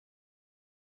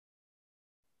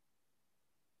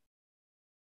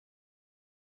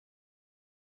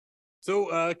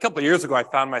So a couple of years ago, I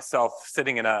found myself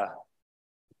sitting in a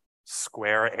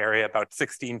square area about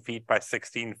 16 feet by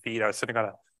 16 feet. I was sitting on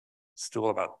a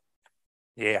stool about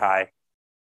yay high.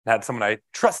 I had someone I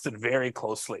trusted very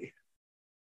closely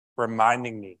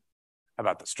reminding me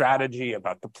about the strategy,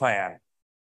 about the plan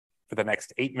for the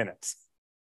next 8 minutes.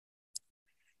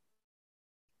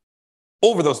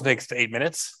 Over those next 8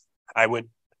 minutes, I would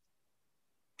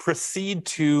proceed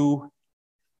to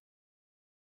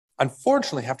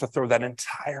unfortunately have to throw that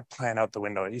entire plan out the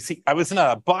window. You see, I was in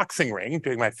a boxing ring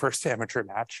doing my first amateur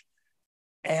match,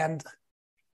 and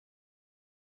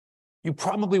you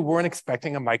probably weren't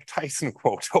expecting a Mike Tyson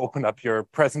quote to open up your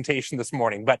presentation this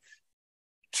morning, but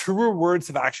truer words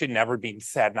have actually never been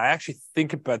said. And I actually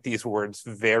think about these words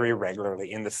very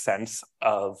regularly in the sense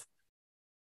of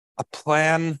a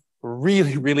plan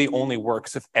really, really only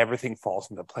works if everything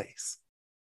falls into place.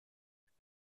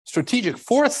 Strategic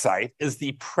foresight is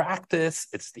the practice,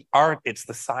 it's the art, it's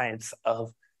the science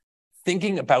of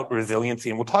thinking about resiliency.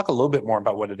 And we'll talk a little bit more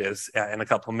about what it is in a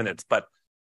couple of minutes. But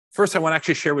first, I want to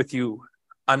actually share with you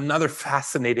another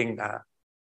fascinating,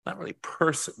 not really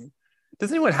person.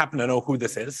 Does anyone happen to know who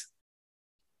this is?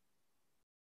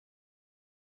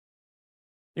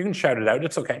 You can shout it out,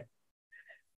 it's okay.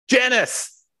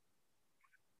 Janus!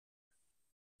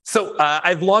 So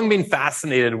I've long been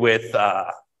fascinated with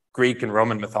Greek and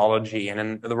Roman mythology,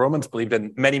 and the Romans believed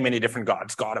in many, many different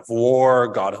gods. God of war,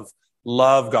 God of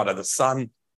love, God of the sun.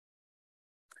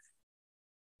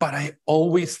 But I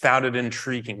always found it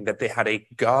intriguing that they had a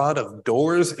god of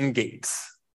doors and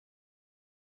gates.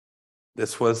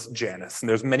 This was Janus, and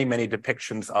there's many, many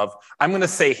depictions of, I'm going to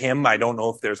say him. I don't know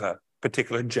if there's a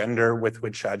particular gender with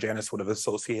which Janus would have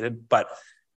associated, but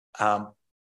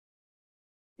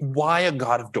why a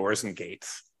god of doors and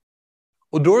gates?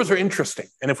 Well, doors are interesting.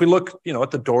 And if we look,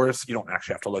 at the doors, you don't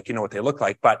actually have to look, you know what they look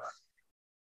like, but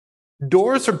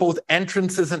doors are both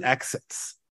entrances and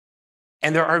exits.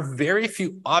 And there are very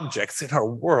few objects in our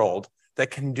world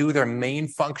that can do their main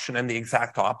function and the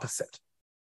exact opposite.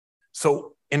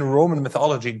 So in Roman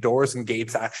mythology, doors and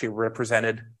gates actually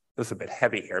represented, this is a bit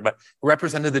heavy here, but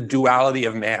represented the duality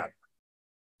of man,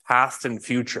 past and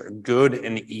future, good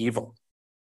and evil.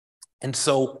 And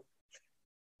so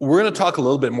we're going to talk a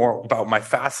little bit more about my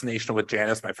fascination with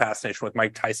Janus, my fascination with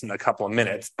Mike Tyson in a couple of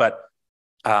minutes, but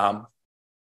I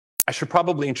should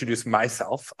probably introduce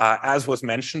myself. As was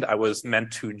mentioned, I was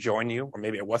meant to join you, or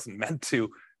maybe I wasn't meant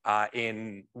to,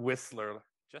 in Whistler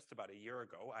just about a year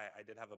ago. I did have a